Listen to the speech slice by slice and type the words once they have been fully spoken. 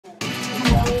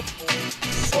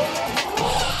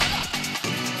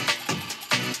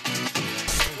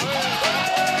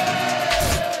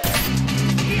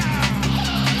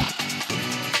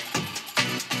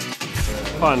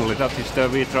Finally, that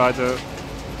is we tried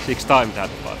 6 times that,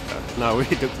 but now we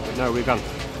can't.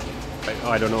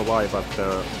 I don't know why, but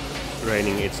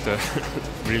raining it's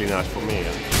really nice for me.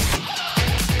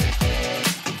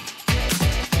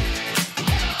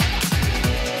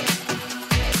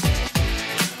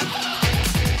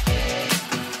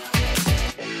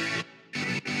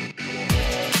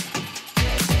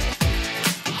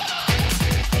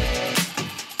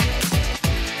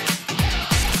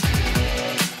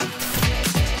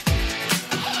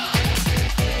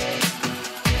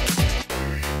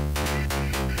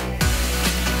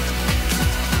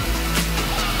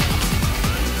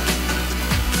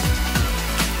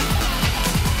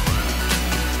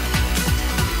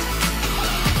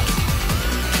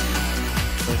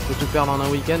 Tout perdre en un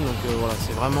week-end, donc voilà,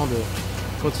 c'est vraiment de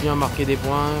continuer à marquer des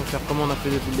points, faire comme on a fait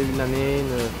depuis le début de l'année,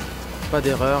 pas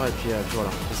d'erreur, et puis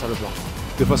voilà, c'est ça le plan.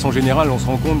 De façon générale, on se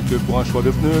rend compte que pour un choix de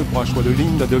pneus, pour un choix de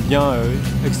ligne, ça devient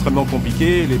extrêmement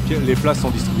compliqué, les places sont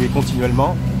distribuées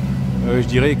continuellement. Je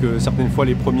dirais que certaines fois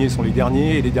les premiers sont les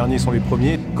derniers et les derniers sont les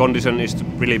premiers. Condition is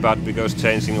really bad because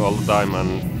changing all the time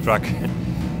and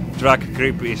track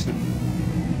grip is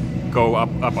go up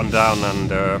and down,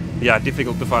 and yeah,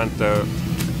 difficult to find the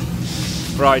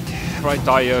right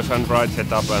tires and right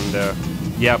setup, and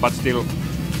yeah, but still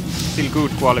good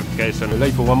qualification. Là,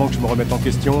 il faut vraiment que je me remette en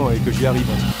question et que j'y arrive.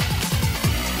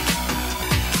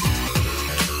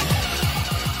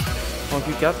 En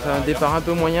Q4, un départ un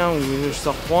peu moyen où je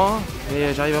sors 3,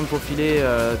 mais j'arrive à me faufiler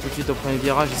tout de suite au premier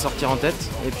virage et sortir en tête.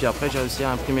 Et puis après, j'ai réussi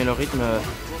à imprimer le rythme,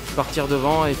 partir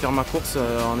devant et faire ma course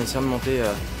en essayant de monter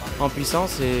en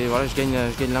puissance. Et voilà, je gagne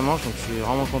la manche, donc je suis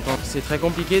vraiment content. C'est très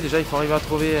compliqué. Déjà, il faut arriver à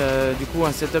trouver du coup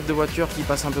un setup de voiture qui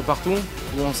passe un peu partout,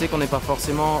 où on sait qu'on n'est pas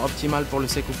forcément optimal pour le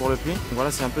sec ou pour le pluie. Donc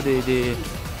voilà, c'est un peu des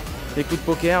coups de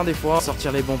poker des fois,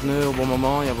 sortir les bons pneus au bon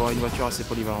moment et avoir une voiture assez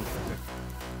polyvalente.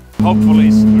 Hopefully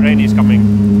rain is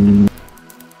coming.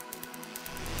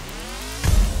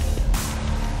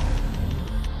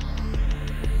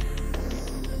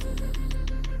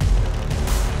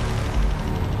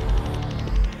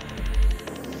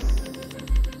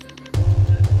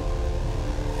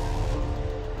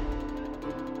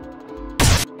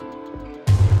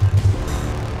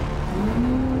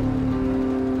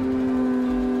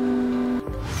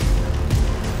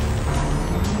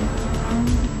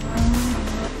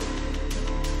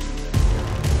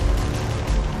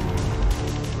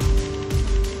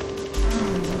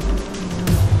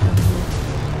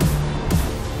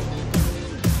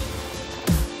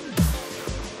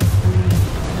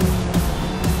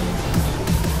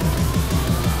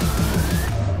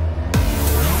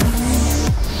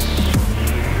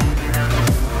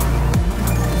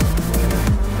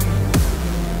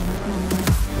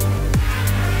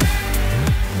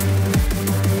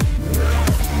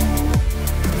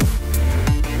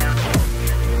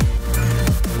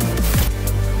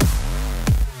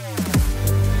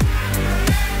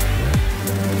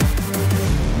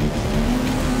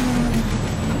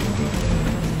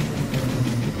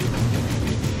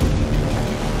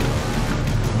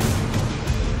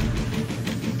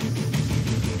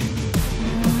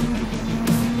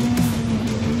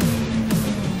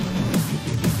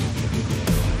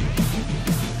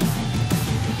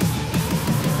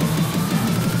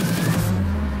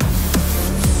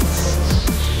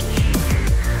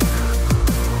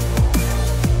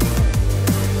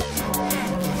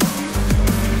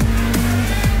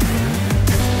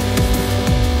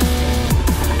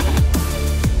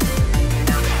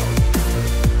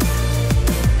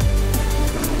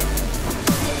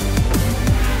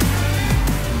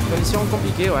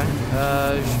 Compliqué, ouais.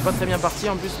 Je suis pas très bien parti,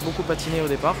 en plus beaucoup patiné au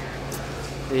départ.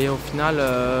 Et au final,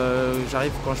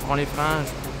 j'arrive, quand je prends les freins,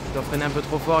 je dois freiner un peu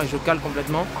trop fort et je cale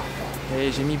complètement.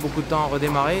 Et j'ai mis beaucoup de temps à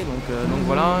redémarrer, donc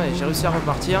voilà, et j'ai réussi à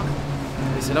repartir.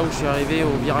 Et c'est là où je suis arrivé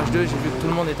au virage 2, j'ai vu que tout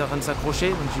le monde était en train de s'accrocher,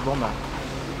 donc j'ai dit bon bah,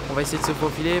 on va essayer de se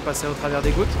faufiler, passer au travers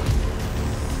des gouttes.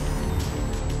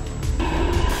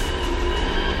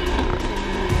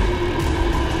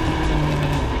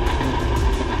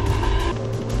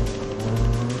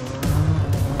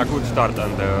 A good start,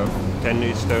 and then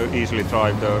it's easily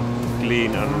drive the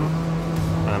clean and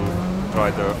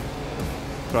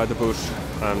try the push,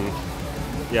 and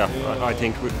yeah, I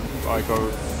think I go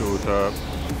to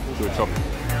the job.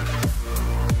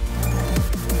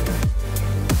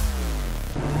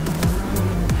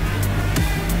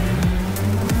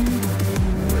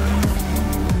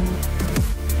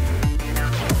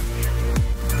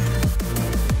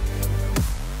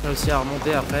 réussi à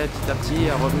remonter après petit à petit,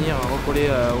 à revenir, à recoller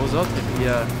aux autres.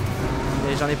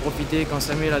 Et j'en ai profité quand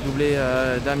Samuel a doublé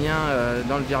Damien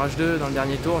dans le virage 2, dans le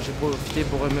dernier tour. J'ai profité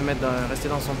pour rester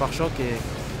dans son pare-choc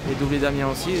et doubler Damien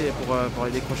aussi et pour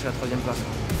aller décrocher la 3e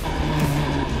place.